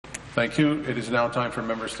Thank you. It is now time for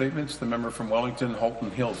member statements. The member from Wellington, Halton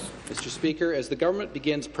Hills. Mr. Speaker, as the government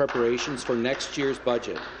begins preparations for next year's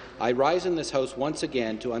budget, I rise in this House once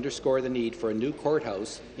again to underscore the need for a new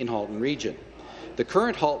courthouse in Halton Region. The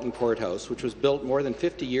current Halton Courthouse, which was built more than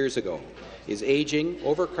 50 years ago, is aging,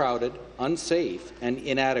 overcrowded, unsafe, and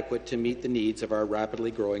inadequate to meet the needs of our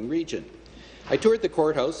rapidly growing region. I toured the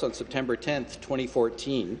courthouse on September 10,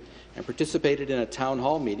 2014, and participated in a town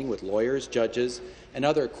hall meeting with lawyers, judges, and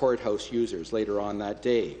other courthouse users later on that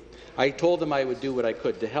day. I told them I would do what I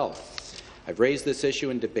could to help. I've raised this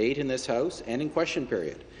issue in debate in this House and in question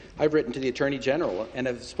period. I've written to the Attorney General and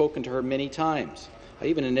have spoken to her many times. I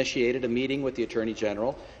even initiated a meeting with the Attorney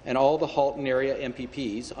General and all the Halton area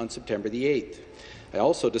MPPs on September the 8th. I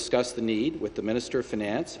also discussed the need with the Minister of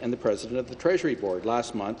Finance and the President of the Treasury Board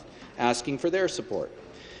last month, asking for their support.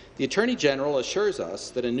 The Attorney General assures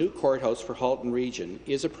us that a new courthouse for Halton Region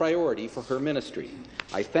is a priority for her ministry.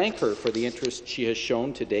 I thank her for the interest she has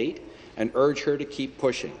shown to date and urge her to keep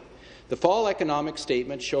pushing. The fall economic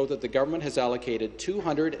statements show that the government has allocated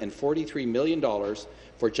 $243 million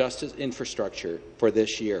for justice infrastructure for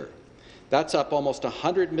this year. That's up almost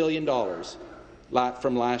 $100 million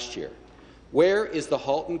from last year. Where is the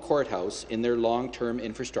Halton Courthouse in their long-term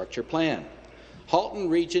infrastructure plan? Halton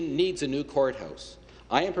Region needs a new courthouse.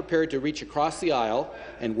 I am prepared to reach across the aisle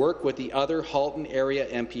and work with the other Halton area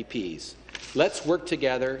MPPs. Let's work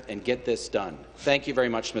together and get this done. Thank you very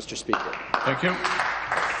much, Mr. Speaker. Thank you.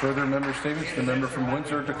 Further member statements. The member from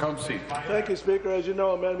Windsor-Tecumseh. Thank you, Speaker. As you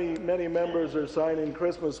know, many members are signing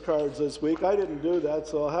Christmas cards this week. I didn't do that,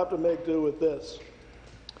 so I'll have to make do with this.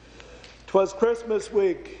 'Twas Christmas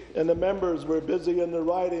week, and the members were busy in the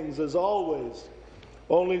ridings as always.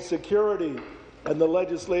 Only security and the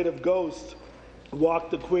legislative ghost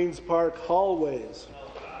walked the Queen's Park hallways.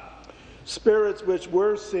 Spirits which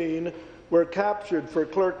were seen were captured for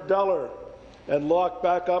Clerk Duller and locked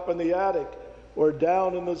back up in the attic or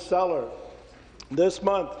down in the cellar. This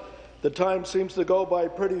month, the time seems to go by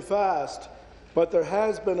pretty fast, but there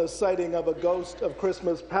has been a sighting of a ghost of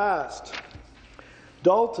Christmas past.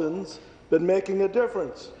 Dalton's been making a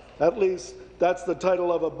difference. At least that's the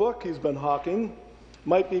title of a book he's been hawking.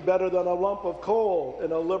 Might be better than a lump of coal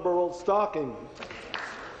in a Liberal stocking.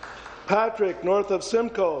 Patrick, north of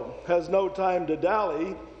Simcoe, has no time to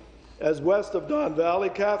dally, as west of Don Valley,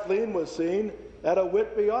 Kathleen was seen at a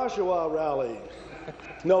Whitby-Oshawa rally.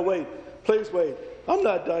 No, wait, please wait. I'm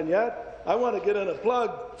not done yet. I want to get in a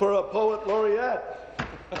plug for a poet laureate.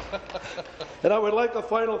 And I would like a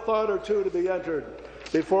final thought or two to be entered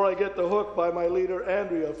before I get the hook by my leader,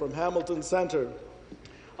 Andrea, from Hamilton Centre.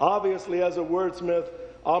 Obviously, as a wordsmith,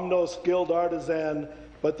 I'm no skilled artisan,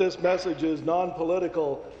 but this message is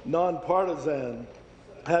non-political, non-partisan.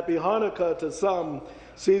 Happy Hanukkah to some,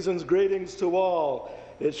 season's greetings to all.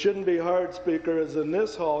 It shouldn't be hard, Speaker, as in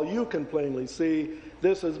this hall you can plainly see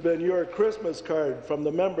this has been your Christmas card from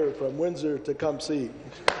the member from Windsor-Tecumseh.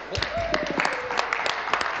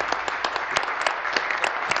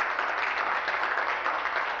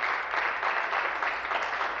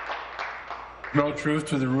 No truth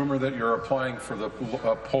to the rumor that you're applying for the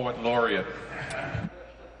poet laureate.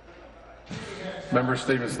 Member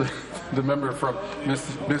statements. The member from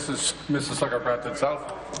Mississauga-Brampton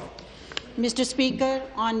South. Mr. Speaker,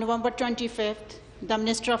 on November 25th, the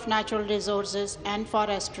Minister of Natural Resources and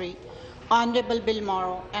Forestry, Honourable Bill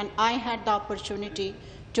Morrow, and I had the opportunity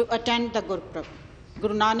to attend the Gurpurab,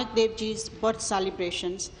 Guru Nanak Dev Ji's birth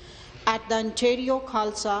celebrations at the Ontario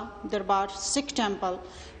Khalsa Darbar Sikh Temple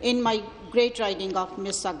in my great riding of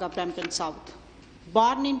Mississauga-Brampton South.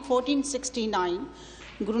 Born in 1469,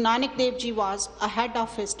 Guru Nanak Dev Ji was ahead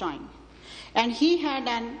of his time, and he had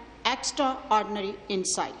an extraordinary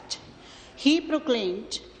insight. He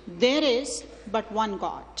proclaimed, there is but one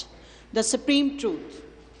God, the supreme truth,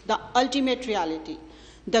 the ultimate reality,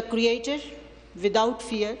 the Creator without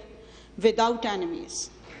fear, without enemies,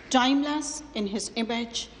 timeless in his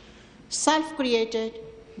image, self-created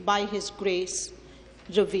by his grace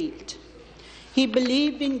revealed. He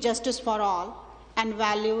believed in justice for all and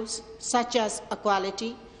values such as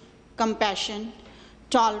equality, compassion,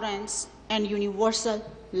 tolerance, and universal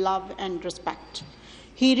love and respect.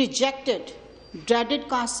 He rejected dreaded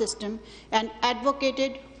caste system and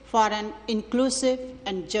advocated for an inclusive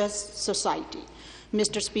and just society.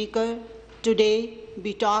 Mr. Speaker, today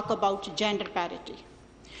we talk about gender parity.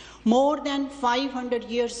 More than 500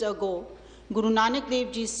 years ago, Guru Nanak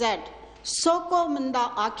Dev Ji said, "Soko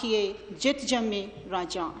manda akhiye jit jamme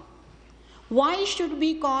rajan." Why should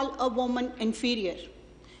we call a woman inferior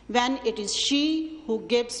when it is she who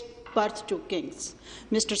gives birth to kings?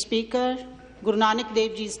 Mr. Speaker, Guru Nanak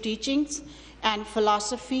Dev Ji's teachings and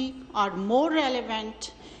philosophy are more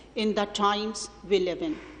relevant in the times we live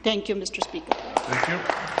in. Thank you, Mr. Speaker. Thank you.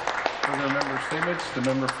 Further member statements. The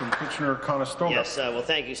member from Kitchener-Conestoga. Yes, well,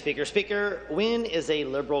 thank you, Speaker. Speaker, when is a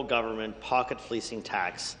Liberal government pocket fleecing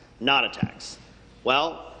tax not a tax?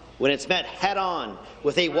 Well, when it's met head-on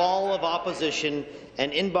with a wall of opposition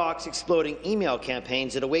and inbox-exploding email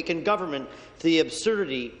campaigns that awaken government to the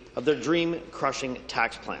absurdity of their dream-crushing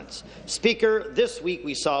tax plans. Speaker, this week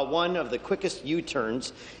we saw one of the quickest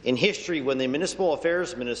U-turns in history when the Municipal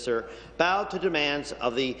Affairs Minister bowed to demands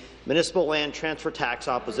of the Municipal Land Transfer Tax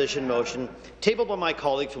opposition motion tabled by my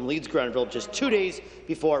colleague from Leeds-Grenville just 2 days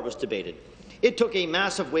before it was debated. It took a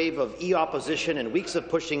massive wave of e-opposition and weeks of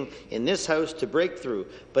pushing in this House to break through,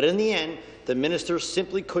 but in the end, the minister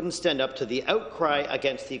simply couldn't stand up to the outcry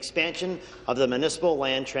against the expansion of the municipal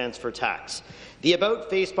land transfer tax. The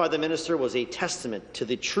about-face by the minister was a testament to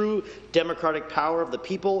the true democratic power of the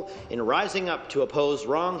people in rising up to oppose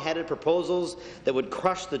wrong-headed proposals that would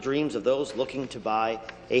crush the dreams of those looking to buy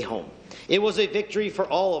a home. It was a victory for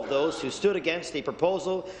all of those who stood against a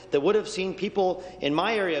proposal that would have seen people in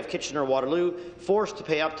my area of Kitchener-Waterloo forced to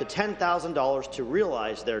pay up to $10,000 to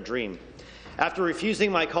realize their dream. After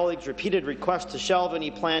refusing my colleague's repeated request to shelve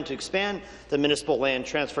any plan to expand the municipal land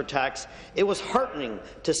transfer tax, it was heartening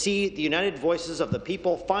to see the united voices of the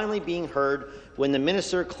people finally being heard when the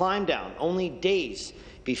minister climbed down only days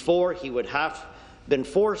before he would have been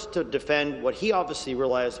forced to defend what he obviously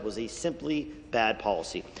realized was a simply bad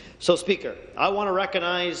policy. So, Speaker, I want to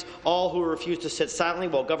recognize all who refused to sit silently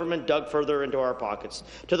while government dug further into our pockets.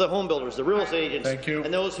 To the home builders, the real estate agents,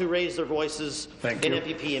 and those who raised their voices in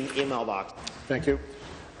MPP and email box. Thank you.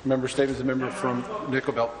 Member statements. The member from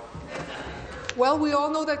Nickel Belt. Well, we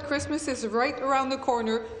all know that Christmas is right around the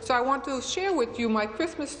corner, so I want to share with you my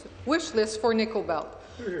Christmas wish list for Nickel Belt.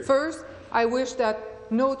 First, I wish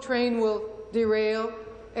that no train will derail,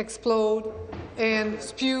 explode, and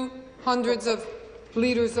spew hundreds of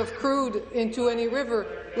liters of crude into any river,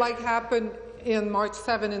 like happened in March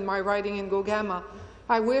 7 in my riding in Gogama.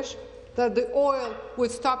 I wish that the oil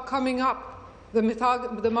would stop coming up the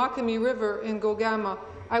Makami River in Gogama.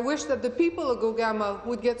 I wish that the people of Gogama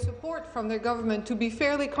would get support from their government to be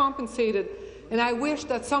fairly compensated, and I wish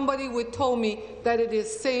that somebody would tell me that it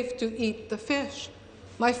is safe to eat the fish.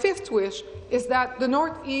 My fifth wish is that the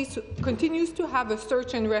Northeast continues to have a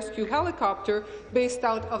search and rescue helicopter based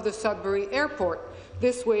out of the Sudbury Airport.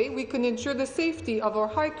 This way, we can ensure the safety of our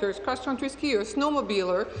hikers, cross-country skiers,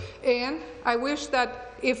 snowmobiler, and I wish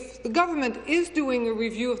that if the government is doing a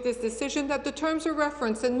review of this decision, that the terms of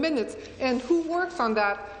reference and minutes and who works on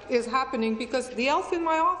that is happening, because the elf in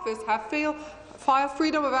my office have filed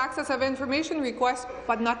freedom of access of information requests,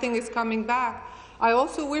 but nothing is coming back. I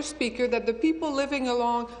also wish, Speaker, that the people living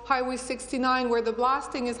along Highway 69, where the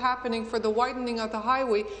blasting is happening for the widening of the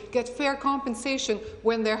highway, get fair compensation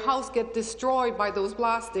when their house gets destroyed by those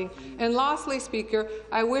blasting. And lastly, Speaker,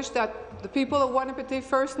 I wish that the people of Wahnapitae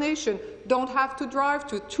First Nation don't have to drive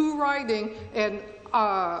to two riding and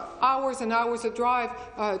hours and hours of drive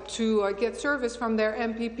to get service from their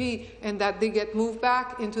MPP, and that they get moved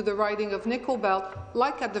back into the riding of Nickel Belt,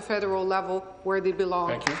 like at the federal level, where they belong.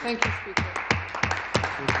 Thank you. Thank you, Speaker.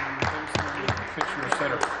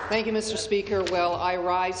 Thank you, Mr. Speaker. Well, I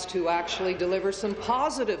rise to actually deliver some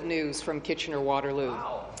positive news from Kitchener-Waterloo.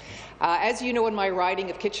 As you know, in my riding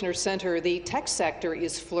of Kitchener Centre, the tech sector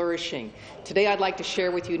is flourishing. Today, I'd like to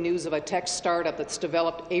share with you news of a tech startup that's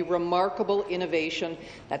developed a remarkable innovation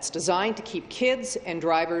that's designed to keep kids and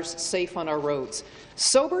drivers safe on our roads.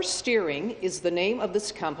 Sober Steering is the name of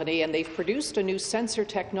this company, and they've produced a new sensor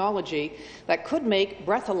technology that could make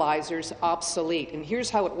breathalyzers obsolete. And here's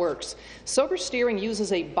how it works. Sober Steering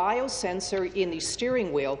uses a biosensor in the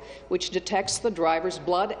steering wheel, which detects the driver's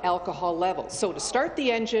blood alcohol level. So to start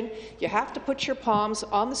the engine, you have to put your palms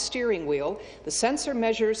on the steering wheel. The sensor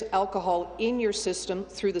measures alcohol in your system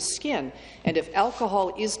through the skin, and if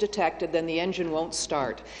alcohol is detected, then the engine won't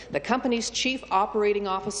start. The company's Chief Operating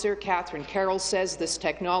Officer, Catherine Carroll, says this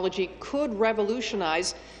technology could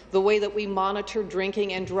revolutionize the way that we monitor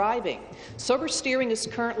drinking and driving. Sober Steering is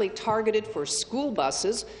currently targeted for school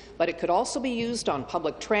buses, but it could also be used on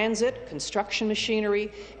public transit, construction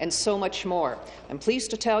machinery, and so much more. I'm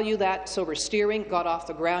pleased to tell you that Sober Steering got off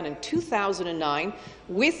the ground in 2009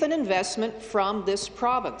 with an investment from this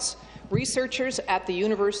province. Researchers at the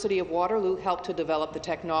University of Waterloo helped to develop the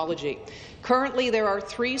technology. Currently, there are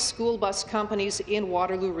 3 school bus companies in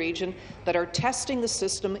Waterloo region that are testing the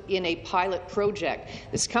system in a pilot project.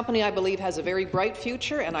 This company, I believe, has a very bright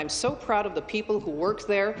future, and I'm so proud of the people who work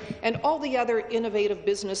there and all the other innovative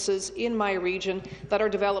businesses in my region that are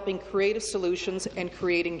developing creative solutions and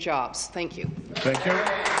creating jobs. Thank you. Thank you.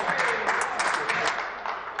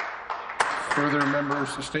 Further members'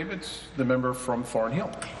 statements? The member from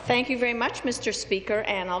Thornhill. Thank you very much, Mr. Speaker,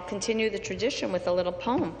 and I'll continue the tradition with a little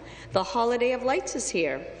poem. The holiday of lights is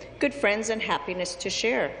here, good friends and happiness to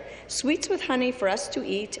share. Sweets with honey for us to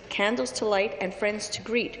eat, candles to light and friends to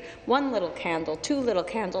greet. 1 little candle, 2 little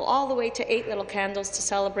candle, all the way to 8 little candles to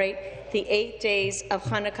celebrate the 8 days of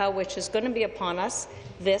Hanukkah, which is going to be upon us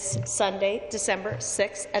this Sunday, December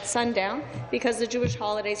 6th at sundown, because the Jewish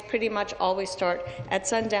holidays pretty much always start at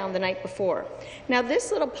sundown the night before. Now,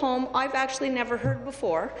 this little poem I've actually never heard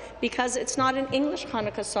before, because it's not an English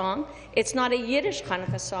Hanukkah song, it's not a Yiddish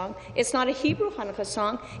Hanukkah song, it's not a Hebrew Hanukkah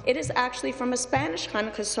song, it is actually from a Spanish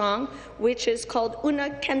Hanukkah song, which is called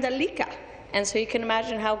Una Candelica. And so you can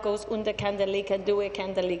imagine how it goes, Una Candelica, Due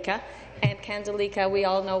Candelica, and Candelica, we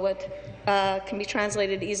all know what can be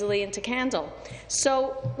translated easily into candle.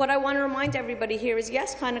 So what I want to remind everybody here is,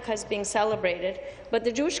 yes, Hanukkah is being celebrated, but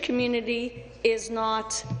the Jewish community is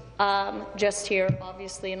not just here,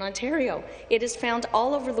 obviously, in Ontario. It is found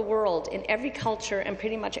all over the world, in every culture and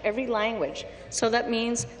pretty much every language. So that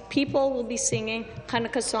means people will be singing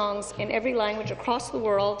Hanukkah songs in every language across the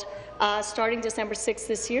world, starting December 6th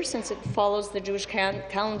this year, since it follows the Jewish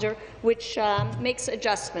calendar, which makes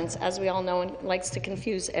adjustments, as we all know, and likes to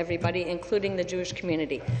confuse everybody, including the Jewish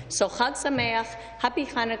community. So Chag Sameach, Happy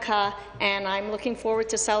Hanukkah, and I'm looking forward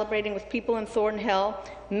to celebrating with people in Thornhill.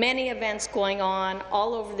 Many events going on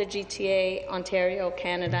all over the GTA, Ontario,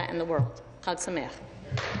 Canada, and the world. Chag Sameach.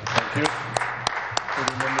 Thank you. For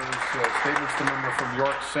the members' statements, the member from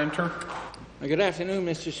York Centre. Good afternoon,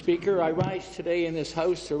 Mr. Speaker. I rise today in this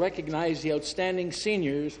House to recognize the outstanding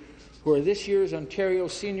seniors who are this year's Ontario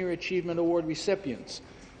Senior Achievement Award recipients.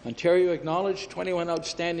 Ontario acknowledged 21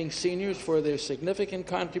 outstanding seniors for their significant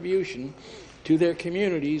contribution to their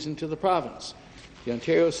communities and to the province. The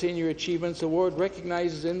Ontario Senior Achievements Award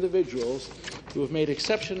recognizes individuals who have made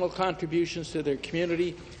exceptional contributions to their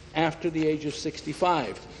community after the age of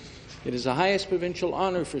 65. It is the highest provincial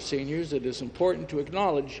honour for seniors. It is important to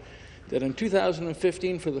acknowledge that in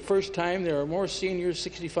 2015, for the first time, there are more seniors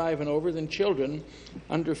 65 and over than children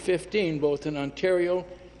under 15, both in Ontario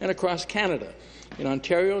and across Canada. In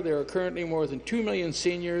Ontario, there are currently more than 2 million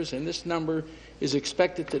seniors, and this number is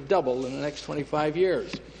expected to double in the next 25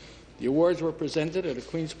 years. The awards were presented at a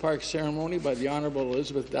Queen's Park ceremony by the Honourable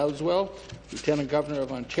Elizabeth Dowdeswell, Lieutenant Governor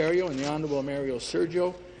of Ontario, and the Honourable Mario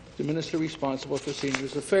Sergio, the Minister responsible for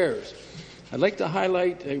Seniors Affairs. I'd like to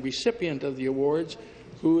highlight a recipient of the awards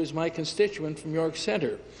who is my constituent from York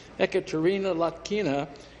Centre. Ekaterina Latkina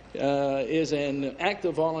is an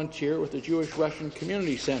active volunteer with the Jewish Russian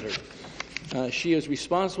Community Centre. She is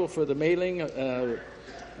responsible for the mailing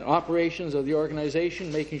operations of the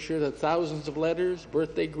organization, making sure that thousands of letters,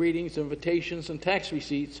 birthday greetings, invitations, and tax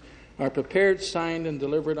receipts are prepared, signed, and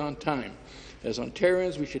delivered on time. As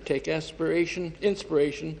Ontarians, we should take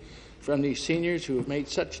inspiration from these seniors who have made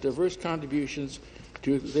such diverse contributions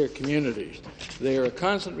to their communities. They are a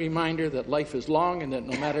constant reminder that life is long and that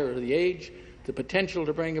no matter the age, the potential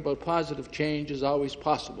to bring about positive change is always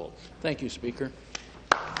possible. Thank you, Speaker.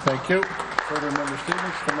 Thank you. Further member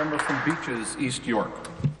statements. The member from Beaches, East York.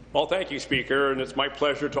 Well, thank you, Speaker, and it's my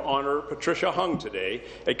pleasure to honour Patricia Hung today,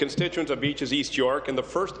 a constituent of Beaches, East York, and the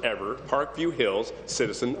first ever Parkview Hills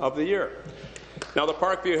Citizen of the Year. Now, the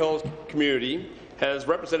Parkview Hills community has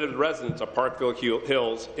represented the residents of Parkview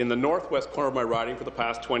Hills in the northwest corner of my riding for the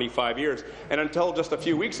past 25 years, and until just a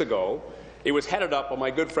few weeks ago, it was headed up by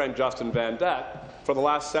my good friend Justin Van Dett for the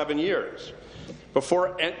last 7 years.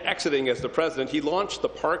 Before exiting as the president, he launched the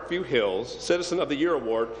Parkview Hills Citizen of the Year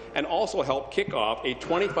Award and also helped kick off a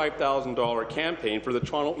 $25,000 campaign for the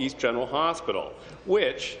Toronto East General Hospital,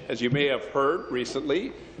 which, as you may have heard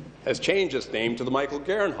recently, has changed its name to the Michael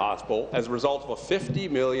Garron Hospital as a result of a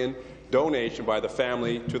 $50 million donation by the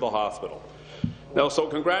family to the hospital. Now, so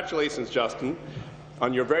congratulations, Justin,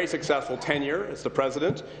 on your very successful tenure as the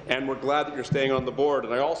president, and we're glad that you're staying on the board.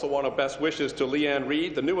 And I also want to best wishes to Leanne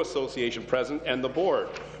Reid, the new association president, and the board.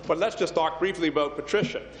 But let's just talk briefly about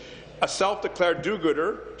Patricia. A self-declared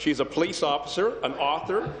do-gooder, she's a police officer, an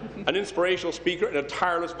author, an inspirational speaker, and a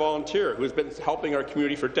tireless volunteer who has been helping our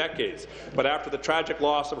community for decades. But after the tragic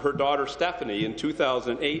loss of her daughter Stephanie in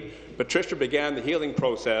 2008, Patricia began the healing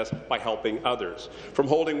process by helping others. From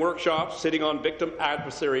holding workshops, sitting on victim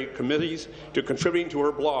advocacy committees, to contributing to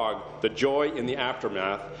her blog, The Joy in the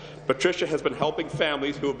Aftermath, Patricia has been helping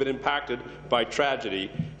families who have been impacted by tragedy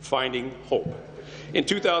finding hope. In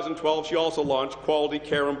 2012, she also launched Quality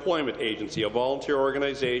Care Employment Agency, a volunteer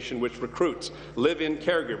organization which recruits live-in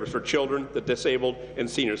caregivers for children, the disabled, and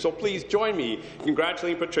seniors. So please join me in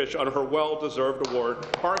congratulating Patricia on her well-deserved award,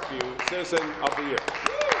 Parkview Citizen of the Year.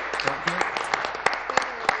 Thank you.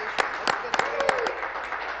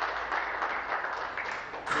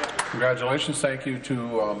 Congratulations. Thank you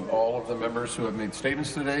to all of the members who have made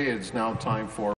statements today. It's now time for